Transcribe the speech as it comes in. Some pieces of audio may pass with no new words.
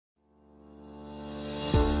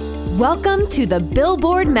Welcome to the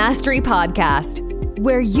Billboard Mastery Podcast,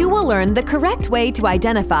 where you will learn the correct way to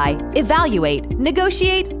identify, evaluate,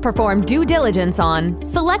 negotiate, perform due diligence on,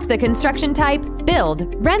 select the construction type,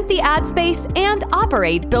 build, rent the ad space, and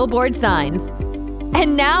operate billboard signs.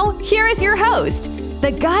 And now, here is your host,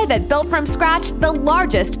 the guy that built from scratch the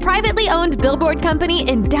largest privately owned billboard company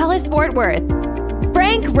in Dallas-Fort Worth,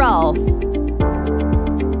 Frank Rolfe.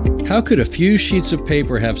 How could a few sheets of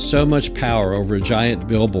paper have so much power over a giant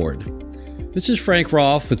billboard? This is Frank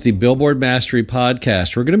Rolfe with the Billboard Mastery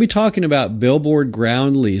Podcast. We're going to be talking about billboard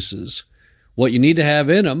ground leases, what you need to have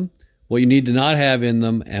in them, what you need to not have in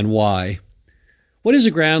them, and why. What is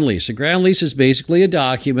a ground lease? A ground lease is basically a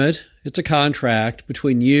document. It's a contract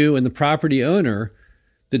between you and the property owner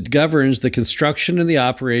that governs the construction and the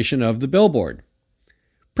operation of the billboard.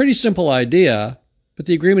 Pretty simple idea, but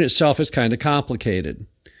the agreement itself is kind of complicated.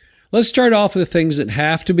 Let's start off with the things that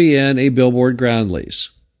have to be in a billboard ground lease.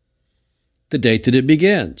 The date that it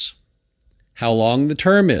begins, how long the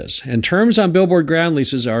term is, and terms on billboard ground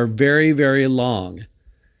leases are very, very long.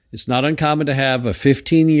 It's not uncommon to have a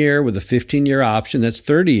 15-year with a 15-year option, that's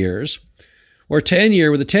 30 years, or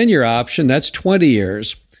 10-year with a 10-year option, that's 20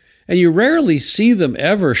 years. And you rarely see them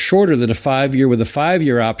ever shorter than a 5-year with a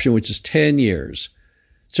 5-year option, which is 10 years.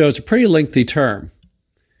 So it's a pretty lengthy term.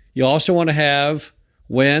 You also want to have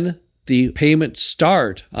when the payments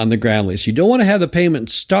start on the ground lease. You don't want to have the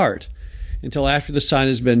payments start until after the sign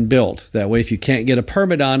has been built. That way, if you can't get a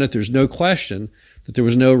permit on it, there's no question that there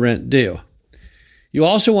was no rent due. You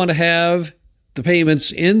also want to have the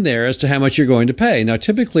payments in there as to how much you're going to pay. Now,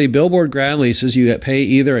 typically, billboard ground leases, you pay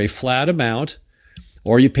either a flat amount,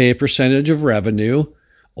 or you pay a percentage of revenue,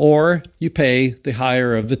 or you pay the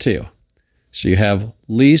higher of the two. So you have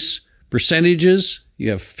lease percentages, you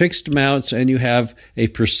have fixed amounts, and you have a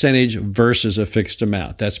percentage versus a fixed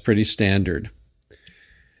amount. That's pretty standard.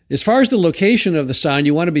 As far as the location of the sign,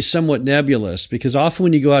 you want to be somewhat nebulous because often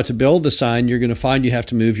when you go out to build the sign, you're going to find you have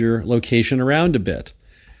to move your location around a bit.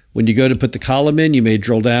 When you go to put the column in, you may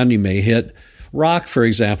drill down, you may hit rock, for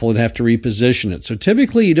example, and have to reposition it. So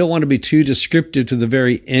typically, you don't want to be too descriptive to the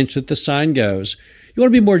very inch that the sign goes. You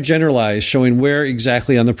want to be more generalized, showing where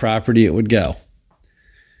exactly on the property it would go.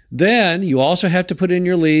 Then you also have to put in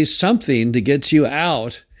your lease something that gets you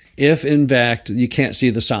out if, in fact, you can't see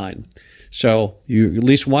the sign. So you at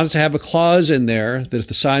least want to have a clause in there that if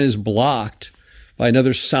the sign is blocked by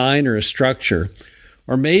another sign or a structure,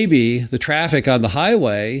 or maybe the traffic on the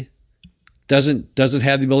highway doesn't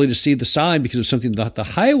have the ability to see the sign because of something that the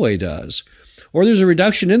highway does, or there's a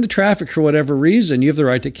reduction in the traffic for whatever reason, you have the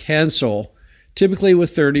right to cancel, typically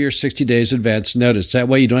with 30 or 60 days advance notice. That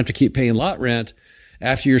way you don't have to keep paying lot rent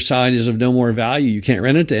after your sign is of no more value. You can't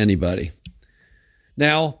rent it to anybody.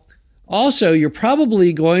 Now, also, you're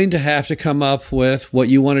probably going to have to come up with what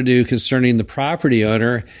you want to do concerning the property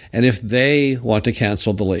owner and if they want to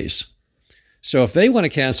cancel the lease. So if they want to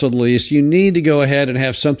cancel the lease, you need to go ahead and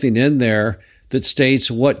have something in there that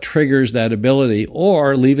states what triggers that ability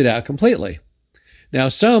or leave it out completely. Now,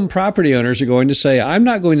 some property owners are going to say, I'm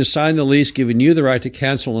not going to sign the lease giving you the right to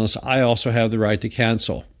cancel unless I also have the right to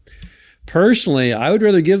cancel. Personally, I would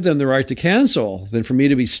rather give them the right to cancel than for me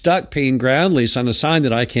to be stuck paying ground lease on a sign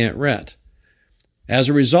that I can't rent. As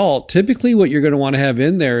a result, typically what you're going to want to have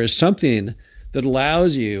in there is something that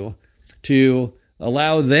allows you to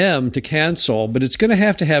allow them to cancel, but it's going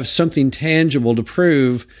to have something tangible to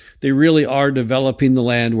prove they really are developing the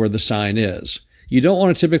land where the sign is. You don't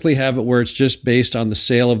want to typically have it where it's just based on the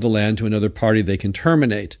sale of the land to another party they can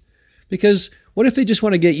terminate. Because what if they just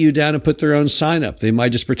want to get you down and put their own sign up? They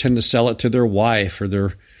might just pretend to sell it to their wife or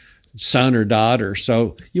their son or daughter.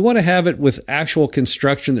 So you want to have it with actual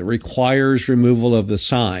construction that requires removal of the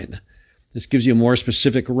sign. This gives you a more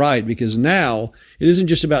specific right because now it isn't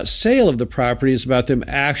just about sale of the property. It's about them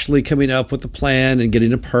actually coming up with a plan and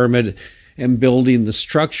getting a permit and building the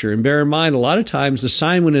structure. And bear in mind, a lot of times the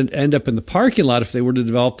sign would end up in the parking lot if they were to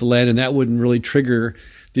develop the land, and that wouldn't really trigger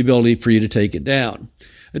the ability for you to take it down.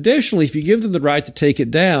 Additionally, if you give them the right to take it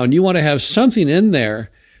down, you want to have something in there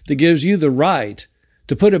that gives you the right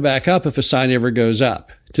to put it back up if a sign ever goes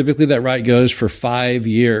up. Typically, that right goes for 5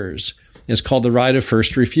 years. It's called the right of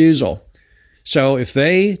first refusal. So if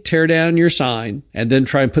they tear down your sign and then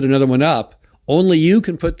try and put another one up, only you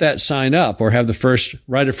can put that sign up or have the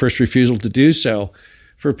right of first refusal to do so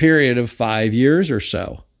for a period of 5 years or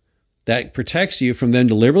so. That protects you from them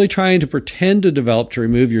deliberately trying to pretend to develop to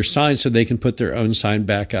remove your sign so they can put their own sign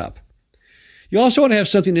back up. You also want to have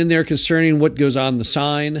something in there concerning what goes on the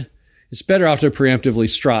sign. It's better off to preemptively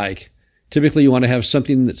strike. Typically, you want to have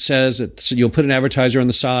something that says that so you'll put an advertiser on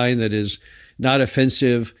the sign that is not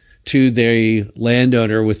offensive to the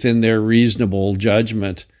landowner within their reasonable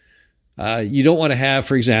judgment. You don't want to have,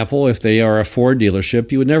 for example, if they are a Ford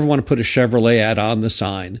dealership, you would never want to put a Chevrolet ad on the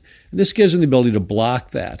sign. And this gives them the ability to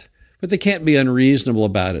block that. But they can't be unreasonable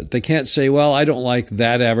about it. They can't say, well, I don't like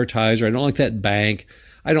that advertiser. I don't like that bank.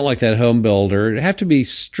 I don't like that home builder. It'd have to be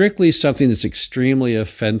strictly something that's extremely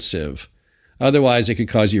offensive. Otherwise, it could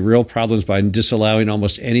cause you real problems by disallowing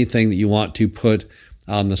almost anything that you want to put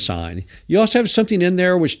on the sign. You also have something in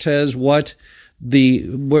there which says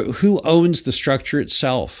who owns the structure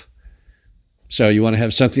itself. So you want to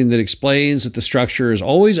have something that explains that the structure is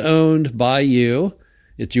always owned by you.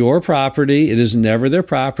 It's your property. It is never their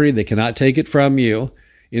property. They cannot take it from you.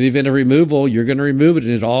 In the event of removal, you're going to remove it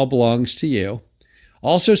and it all belongs to you.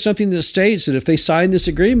 Also, something that states that if they sign this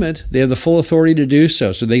agreement, they have the full authority to do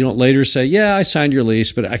so. So they don't later say, yeah, I signed your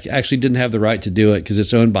lease, but I actually didn't have the right to do it because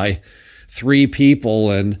it's owned by 3 people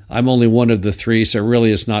and I'm only one of the 3, so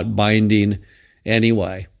really it's not binding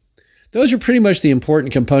anyway. Those are pretty much the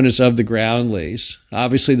important components of the ground lease.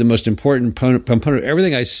 Obviously, the most important component of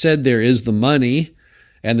everything I said there is the money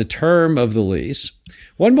and the term of the lease.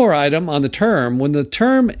 One more item on the term. When the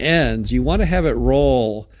term ends, you want to have it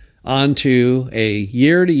roll onto a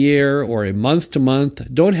year-to-year or a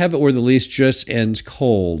month-to-month. Don't have it where the lease just ends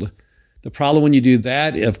cold. The problem when you do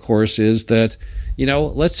that, of course, is that,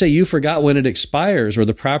 let's say you forgot when it expires or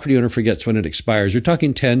the property owner forgets when it expires. You're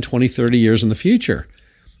talking 10, 20, 30 years in the future.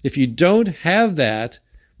 If you don't have that,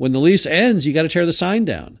 when the lease ends, you got to tear the sign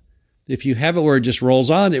down. If you have it where it just rolls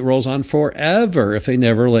on, it rolls on forever if they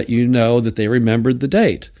never let you know that they remembered the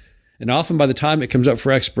date. And often by the time it comes up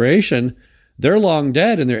for expiration, they're long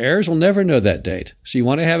dead and their heirs will never know that date. So you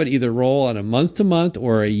want to have it either roll on a month-to-month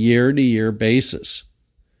or a year-to-year basis.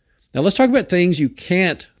 Now let's talk about things you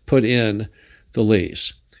can't put in the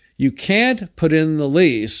lease. You can't put in the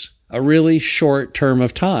lease a really short term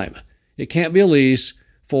of time. It can't be a lease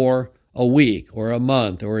for a week or a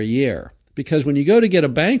month or a year. Because when you go to get a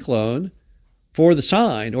bank loan for the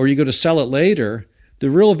sign or you go to sell it later, the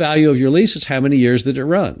real value of your lease is how many years that it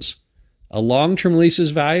runs. A long-term lease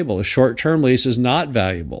is valuable. A short-term lease is not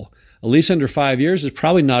valuable. A lease under 5 years is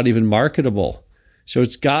probably not even marketable. So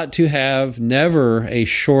it's got to have never a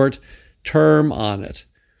short term on it.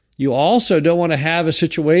 You also don't want to have a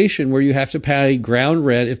situation where you have to pay ground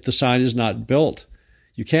rent if the sign is not built.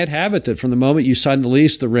 You can't have it that from the moment you sign the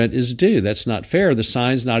lease, the rent is due. That's not fair. The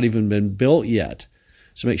sign's not even been built yet.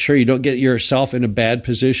 So make sure you don't get yourself in a bad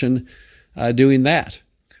position doing that.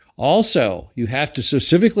 Also, you have to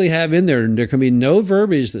specifically have in there, and there can be no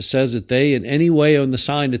verbiage that says that they in any way own the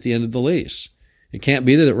sign at the end of the lease. It can't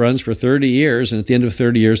be that it runs for 30 years, and at the end of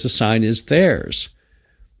 30 years, the sign is theirs.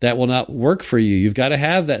 That will not work for you. You've got to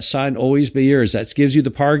have that sign always be yours. That gives you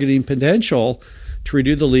the bargaining potential to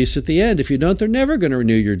renew the lease at the end. If you don't, they're never going to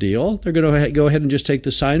renew your deal. They're going to go ahead and just take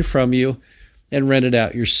the sign from you and rent it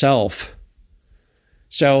out yourself.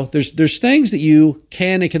 So there's things that you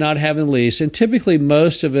can and cannot have in the lease, and typically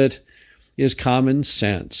most of it is common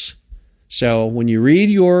sense. So when you read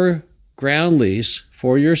your ground lease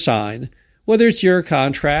for your sign, whether it's your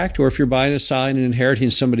contract or if you're buying a sign and inheriting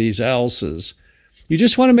somebody else's, you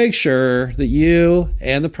just want to make sure that you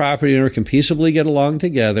and the property owner can peaceably get along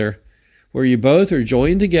together, where you both are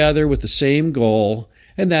joined together with the same goal,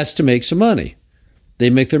 and that's to make some money. They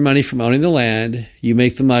make their money from owning the land. You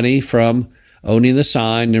make the money from owning the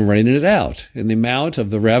sign and renting it out. And the amount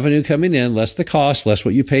of the revenue coming in, less the cost, less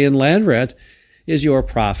what you pay in land rent, is your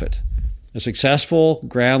profit. A successful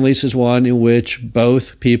ground lease is one in which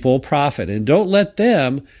both people profit. And don't let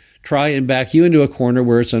them try and back you into a corner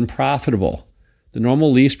where it's unprofitable. The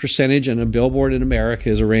normal lease percentage in a billboard in America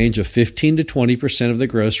is a range of 15 to 20% of the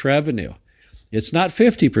gross revenue. It's not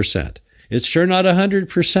 50%. It's sure not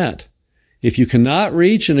 100%. If you cannot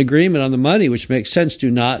reach an agreement on the money, which makes sense, do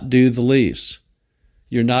not do the lease.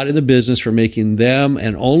 You're not in the business for making them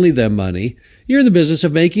and only them money. You're in the business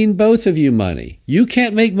of making both of you money. You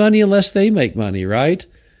can't make money unless they make money, right?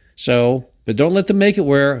 But don't let them make it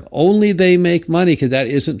where only they make money, because that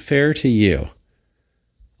isn't fair to you.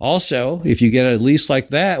 Also, if you get a lease like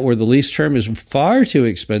that where the lease term is far too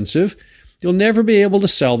expensive, you'll never be able to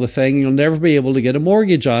sell the thing. You'll never be able to get a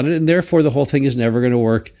mortgage on it, and therefore the whole thing is never going to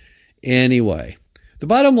work anyway. The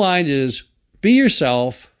bottom line is be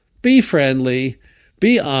yourself, be friendly,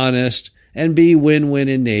 be honest, and be win-win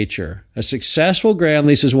in nature. A successful ground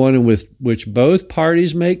lease is one in which both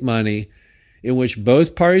parties make money, in which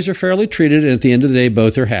both parties are fairly treated, and at the end of the day,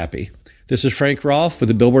 both are happy. This is Frank Rolfe with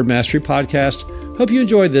the Billboard Mastery Podcast. Hope you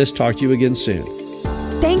enjoyed this. Talk to you again soon.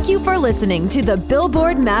 Thank you for listening to the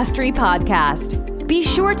Billboard Mastery Podcast. be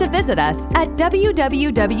sure to visit us at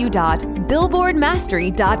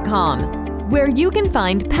www.billboardmastery.com, where you can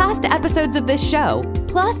find past episodes of this show,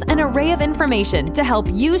 plus an array of information to help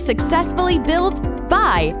you successfully build,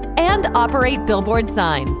 buy, and operate billboard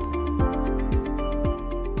signs.